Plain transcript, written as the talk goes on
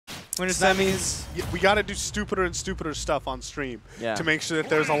Winter semis. We got to do stupider and stupider stuff on stream to make sure that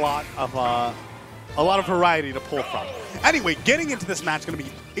there's a lot of variety to pull from. Anyway, getting into this match, going to be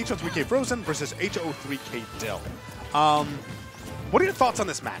Ho3K Frozen versus Ho3K Dill. What are your thoughts on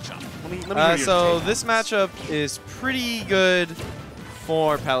this matchup? Let me hear so this matchup is pretty good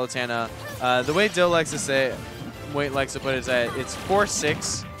for Palutena. The way Dill likes to say, likes to put it is that it's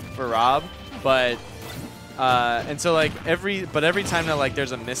 4-6 for Rob, but and so like every time that like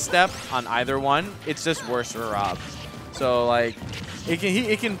there's a misstep on either one, it's just worse for Rob. So like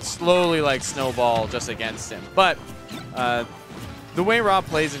it can slowly like snowball just against him. But the way Rob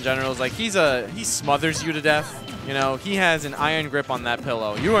plays in general is like he smothers you to death. You know, he has an iron grip on that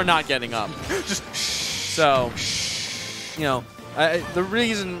pillow. You are not getting up. Just so, you know, the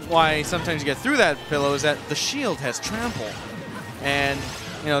reason why sometimes you get through that pillow is that the shield has trample, and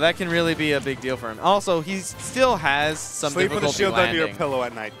you know that can really be a big deal for him. Also, he still has some difficulty landing. Sleep with a shield under your pillow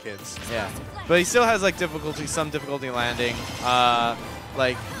at night, kids. Yeah, but he still has like some difficulty landing.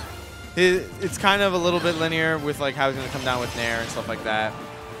 Like it's kind of a little bit linear with like how he's going to come down with Nair and stuff like that.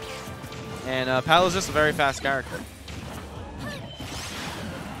 And Pal is just a very fast character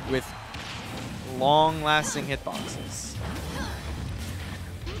with long-lasting hitboxes.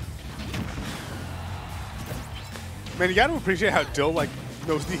 Man, you got to appreciate how Dill like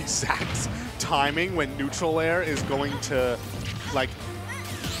knows the exact timing when neutral air is going to like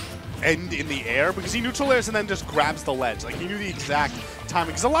end in the air, because he neutral airs and then just grabs the ledge. Like he knew the exact timing,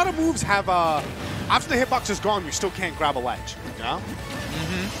 because a lot of moves have after the hitbox is gone, you still can't grab a ledge. You know?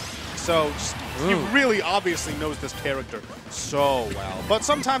 So he really obviously knows this character so well. But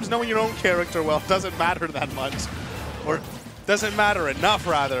sometimes knowing your own character well doesn't matter that much. Or doesn't matter enough,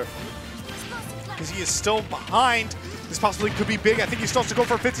 rather. Because he is still behind. This possibly could be big. I think he starts to go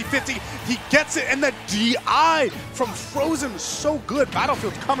for 50-50. He gets it, and the DI from Frozen is so good.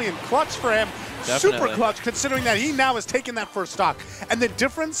 Battlefield coming in clutch for him. Definitely. Super clutch, considering that he now has taken that first stock. And the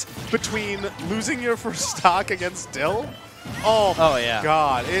difference between losing your first stock against Dill, oh yeah,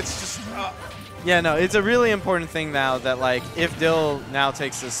 God, it's just... yeah, no, it's a really important thing now that, like, if Dill now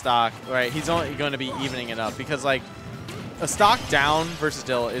takes his stock, right, he's only going to be evening it up. Because, like, a stock down versus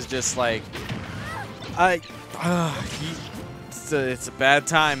Dill is just, like, it's a bad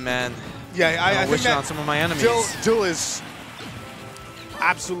time, man. Yeah, I wish think it on some of my enemies. Dill is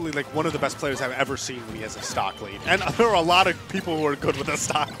absolutely, like, one of the best players I've ever seen when he has a stock lead. And there are a lot of people who are good with a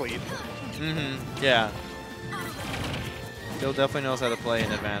stock lead. Yeah. Dill definitely knows how to play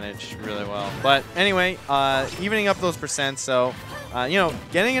an advantage really well. But anyway, evening up those percents, so, you know,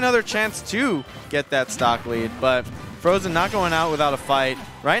 getting another chance to get that stock lead. But Frozen not going out without a fight.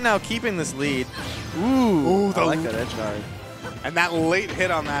 Right now, keeping this lead. Ooh, I like that edge guard. And that late hit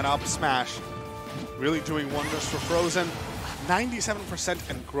on that up smash really doing wonders for Frozen. 97%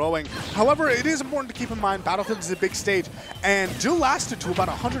 and growing. However, it is important to keep in mind Battlefield is a big stage, and Dill lasted to about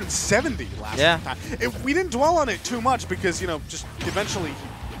 170 last time. We didn't dwell on it too much because, you know, just eventually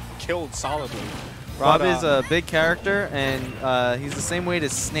killed solidly. Rob is a big character, and he's the same weight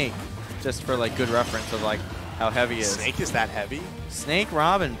as Snake, just for like good reference of like how heavy he is. Snake is that heavy? Snake,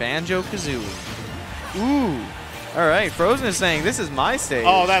 Rob, and Banjo-Kazooie. Ooh. All right, Frozen is saying, this is my stage.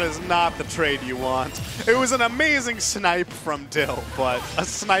 Oh, that is not the trade you want. It was an amazing snipe from Dill, but a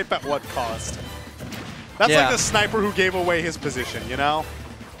snipe at what cost? That's like the sniper who gave away his position, you know?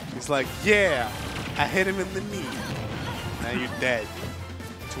 He's like, yeah, I hit him in the knee. Now you're dead.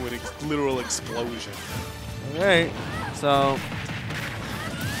 To an literal explosion. All right, so...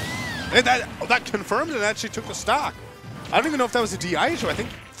 And that confirmed and actually took the stock. I don't even know if that was a DI issue. I think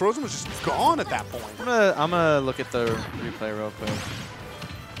Frozen was just gone at that point. I'm gonna look at the replay real quick.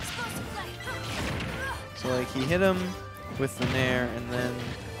 So like he hit him with the Nair, and then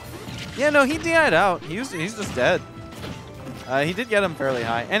yeah, no, he DI'd out. He's just dead. He did get him fairly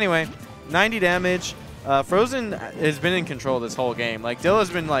high. Anyway, 90 damage. Frozen has been in control this whole game. Like Dill has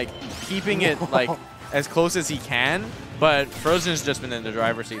been like keeping it like as close as he can, but Frozen's just been in the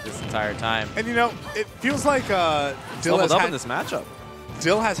driver's seat this entire time. And you know, it feels like Dill has up in this matchup.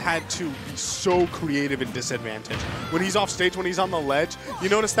 Dill has had to be so creative in disadvantage. When he's off stage, when he's on the ledge, you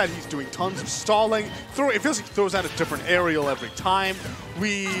notice that he's doing tons of stalling. It feels like he throws out a different aerial every time.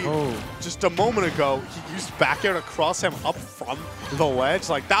 Just a moment ago, he used back air to cross him up from the ledge.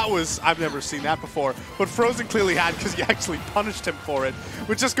 Like, that was, I've never seen that before. But Frozen clearly had, because he actually punished him for it,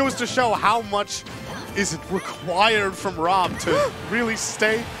 which just goes to show how much is required from Rob to really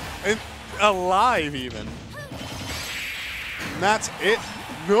stay alive even. And that's it.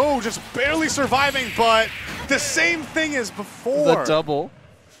 No, just barely surviving, but the same thing as before. The double.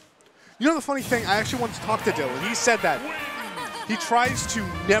 You know the funny thing? I actually once talked to Dill, and he said that he tries to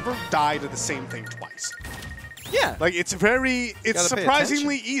never die to the same thing twice. Yeah. Like, it's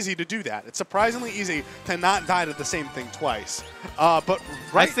surprisingly easy to do that. It's surprisingly easy to not die to the same thing twice. But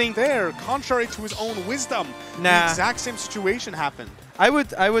there, contrary to his own wisdom, the exact same situation happened. I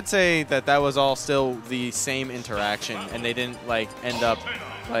would say that was all still the same interaction, and they didn't like end up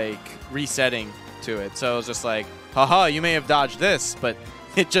like resetting to it. So it was just like, haha, you may have dodged this, but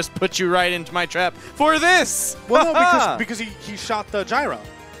it just put you right into my trap for this. Well, no, because he shot the gyro.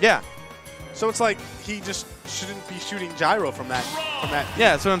 Yeah. So it's like he just shouldn't be shooting gyro from that.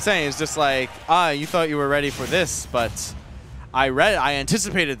 Yeah, that's what I'm saying. It's just like, you thought you were ready for this, but I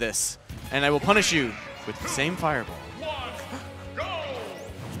anticipated this, and I will punish you with the same fireball.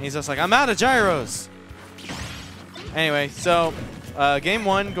 And he's just like, I'm out of gyros. Anyway, so game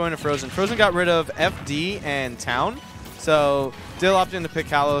 1 going to Frozen. Frozen got rid of FD and Town, so Dill opted in to pick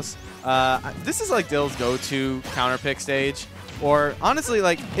Kalos. This is like Dill's go-to counter pick stage, or honestly,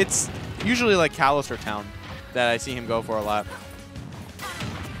 like it's usually like Kalos or Town that I see him go for a lot.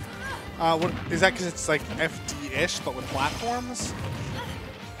 What, is that because it's like FD-ish, but with platforms?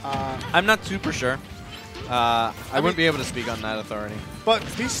 I'm not super sure. I wouldn't be able to speak on that authority. But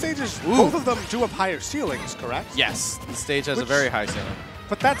these stages, both of them do have higher ceilings, correct? Yes, the stage has a very high ceiling.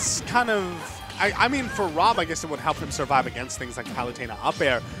 But that's kind of... I mean, for Rob, I guess it would help him survive against things like Palutena up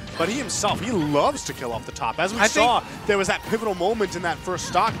air. But he himself, he loves to kill off the top. As we saw, there was that pivotal moment in that first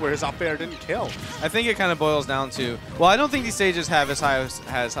stock where his up air didn't kill. I think it kind of boils down to... Well, I don't think these stages have as highest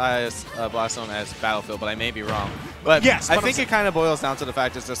blast zone as Battlefield, but I may be wrong. But yes, I think it kind of boils down to the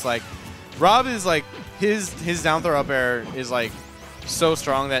fact it's just like... Rob is like... His down throw up air is like so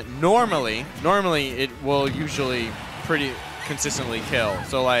strong that normally it will usually pretty consistently kill.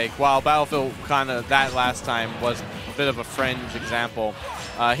 So like while Battlefield kind of that last time was a bit of a fringe example,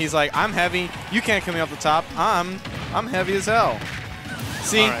 he's like, I'm heavy, you can't come me off the top, I'm heavy as hell.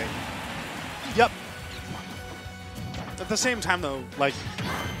 See? All right. Yep. At the same time though, like,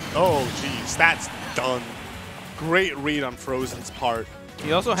 oh geez, that's done. Great read on Frozen's part.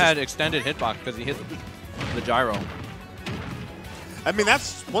 He also had extended hitbox because he hit the gyro. I mean,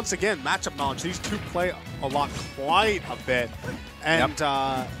 that's, once again, matchup knowledge. These two play a lot quite a bit. And,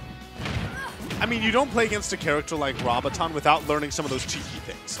 I mean, you don't play against a character like Roboton without learning some of those cheeky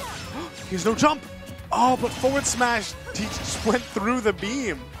things. He has no jump. Oh, but forward smash, he just went through the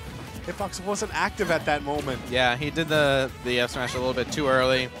beam. Hitbox wasn't active at that moment. Yeah, he did the F smash a little bit too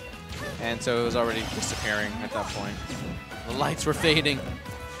early, and so it was already disappearing at that point. The lights were fading.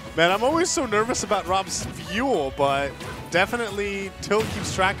 Man, I'm always so nervous about Rob's fuel, but definitely Dill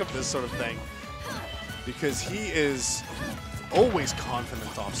keeps track of this sort of thing because he is always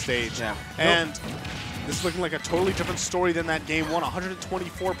confident off stage. Yeah. And this is looking like a totally different story than that game 1.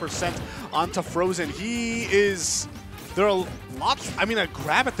 124% onto Frozen. He is... There are lots... I mean, a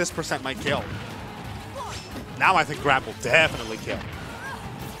grab at this percent might kill. Now I think grab will definitely kill.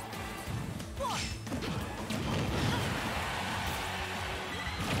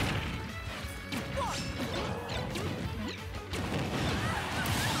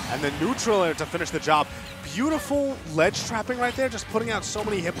 And then neutral air to finish the job. Beautiful ledge trapping right there, just putting out so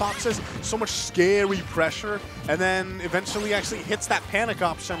many hitboxes, so much scary pressure, and then eventually actually hits that panic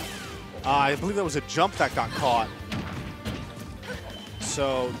option. I believe that was a jump that got caught.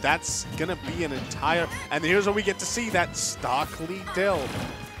 So that's gonna be an entire, and here's where we get to see that stock lead Dill.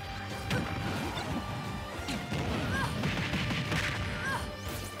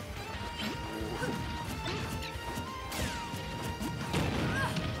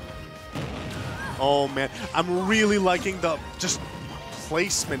 Oh man, I'm really liking the just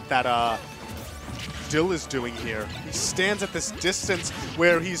placement that Dill is doing here. He stands at this distance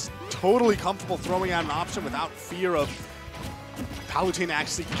where he's totally comfortable throwing out an option without fear of Palutena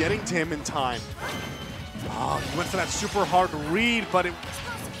actually getting to him in time. Oh, he went for that super hard read, but it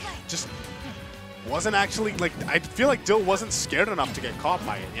just wasn't actually, like, I feel like Dill wasn't scared enough to get caught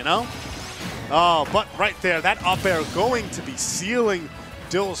by it, you know? Oh, but right there, that up air going to be sealing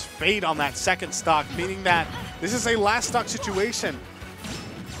Dill's fate on that second stock, meaning that this is a last stock situation.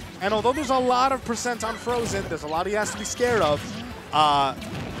 And although there's a lot of percent on Frozen, there's a lot he has to be scared of.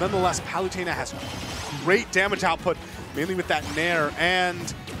 Nonetheless, Palutena has great damage output, mainly with that Nair. And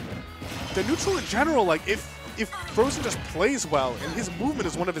the neutral in general, like if Frozen just plays well, and his movement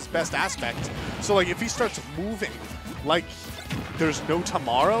is one of his best aspects. So like if he starts moving like there's no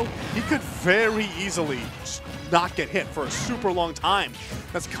tomorrow, he could very easily just not get hit for a super long time.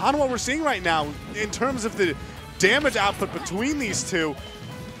 That's kind of what we're seeing right now in terms of the damage output between these two.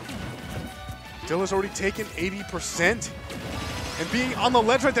 Dill has already taken 80%. And being on the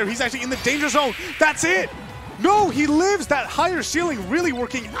ledge right there, he's actually in the danger zone. That's it! No, he lives. That higher ceiling really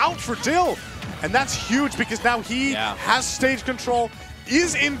working out for Dill. And that's huge because now he has stage control,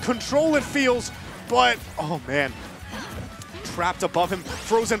 is in control it feels, but, oh man, trapped above him.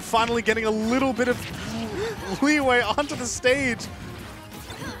 Frozen finally getting a little bit of leeway onto the stage.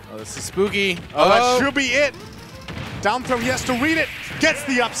 Oh, this is spooky. Oh, that should be it. Down throw, he has to read it, gets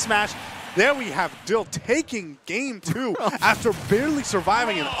the up smash. There we have Dill taking game 2 after barely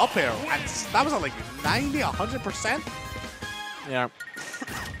surviving an up air. That was at like 90, 100%. Yeah.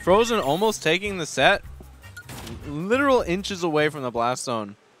 Frozen almost taking the set. Literal inches away from the blast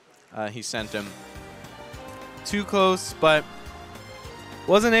zone he sent him. Too close, but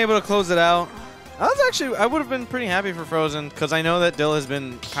wasn't able to close it out. I would have been pretty happy for Frozen because I know that Dill has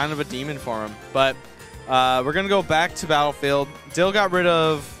been kind of a demon for him. But we're going to go back to Battlefield. Dill got rid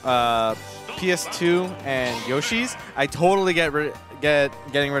of PS2 and Yoshi's. I totally getting rid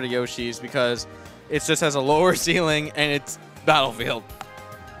of Yoshi's because it just has a lower ceiling and it's Battlefield.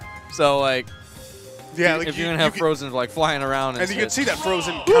 So, like, yeah, if you're going to have Frozen like flying around and you can see that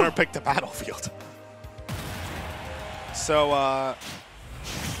Frozen counterpicked the Battlefield. So, oh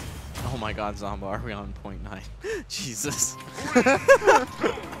my god, Zomba, are we on 0.9? Jesus.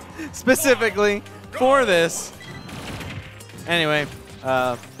 Specifically for this. Anyway,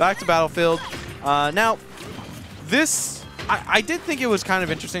 back to Battlefield. Now, this, I did think it was kind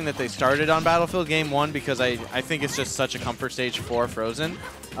of interesting that they started on Battlefield Game 1 because I think it's just such a comfort stage for Frozen.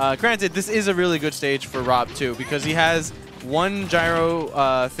 Granted, this is a really good stage for Rob too because he has one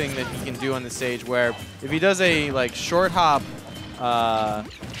gyro thing that he can do on the stage where if he does a like short hop,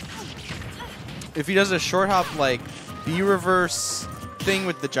 like B reverse thing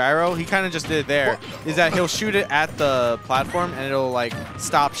with the gyro, he kind of just did it there, is that he'll shoot it at the platform and it'll like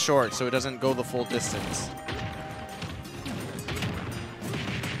stop short so it doesn't go the full distance.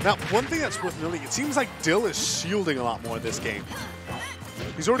 Now, one thing that's worth noting, it seems like Dill is shielding a lot more this game.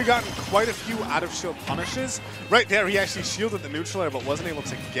 He's already gotten quite a few out-of-shield punishes. Right there, he actually shielded the neutral air, but wasn't able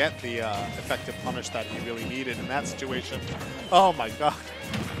to get the effective punish that he really needed in that situation. Oh my god.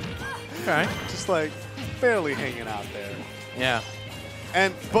 Okay. Just like, barely hanging out there. Yeah.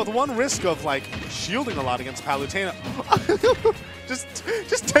 But the one risk of like shielding a lot against Palutena,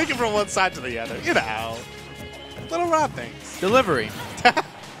 just take it from one side to the other, you know. Little Rob things. Delivery.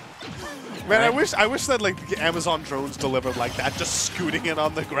 Man, I wish that like the Amazon drones delivered like that, just scooting it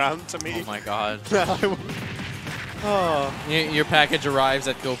on the ground to me. Oh my god. Oh. Your package arrives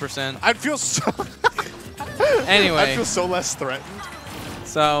at GoPercent. I'd feel so. Anyway. I'd feel so less threatened.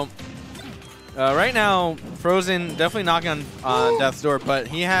 So, right now, Frozen definitely knocking on Death's door, but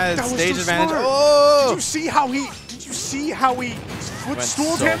he has stage advantage. Smart. Oh! Did you see how he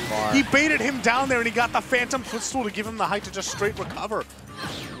footstooled him? Far. He baited him down there and he got the phantom footstool to give him the height to just straight recover.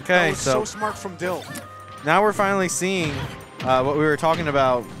 Okay, that was so smart from Dill. Now we're finally seeing what we were talking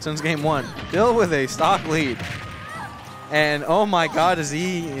about since game 1. Dill with a stock lead. And oh my god, is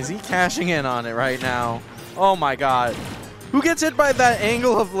he cashing in on it right now? Oh my god. Who gets hit by that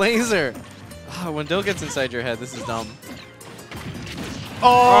angle of laser? When Dill gets inside your head, this is dumb.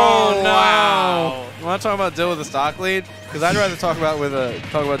 Oh no! Wow. You want to talk about Dill with a stock lead? Because I'd rather talk about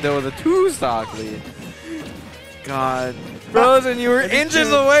Dill with a 2 stock lead. God. Frozen, you were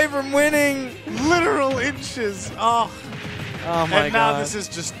inches away from winning. Literal inches. Oh my god. And now this is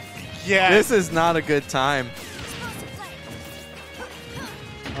just, yeah. This is not a good time.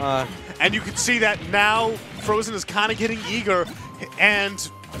 And you can see that now Frozen is kind of getting eager, and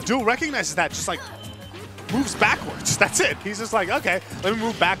Dill recognizes that, just like moves backwards. That's it. He's just like, okay, let me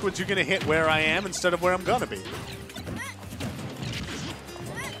move backwards. You're going to hit where I am instead of where I'm going to be.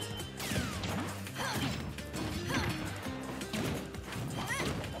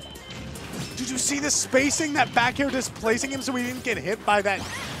 Did you see the spacing? That back air displacing him so he didn't get hit by that?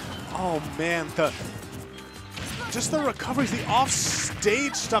 Oh man, just the recoveries, the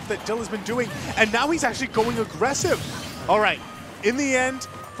off-stage stuff that Dill has been doing, and now he's actually going aggressive. All right, in the end,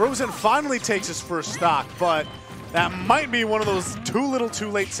 Frozen finally takes his first stock, but that might be one of those too little too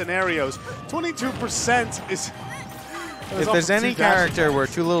late scenarios. 22% is... If there's any character where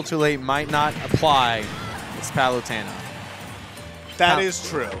too little too late might not apply, it's Palutena. That is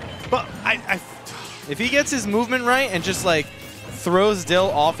true. But if he gets his movement right and just like throws Dill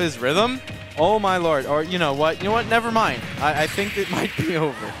off his rhythm, oh my lord. Or you know what? Never mind. I think it might be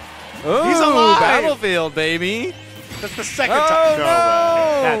over. Oh, he's alive! Battlefield, baby. That's the second time. No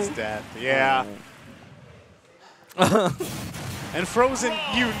way. That's death. Yeah. And Frozen,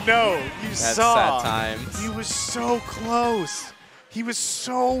 you saw. Sad times. He was so close. He was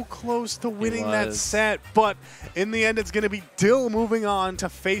so close to winning that set, but in the end, it's going to be Dill moving on to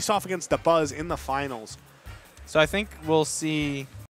face off against the Buzz in the finals. So I think we'll see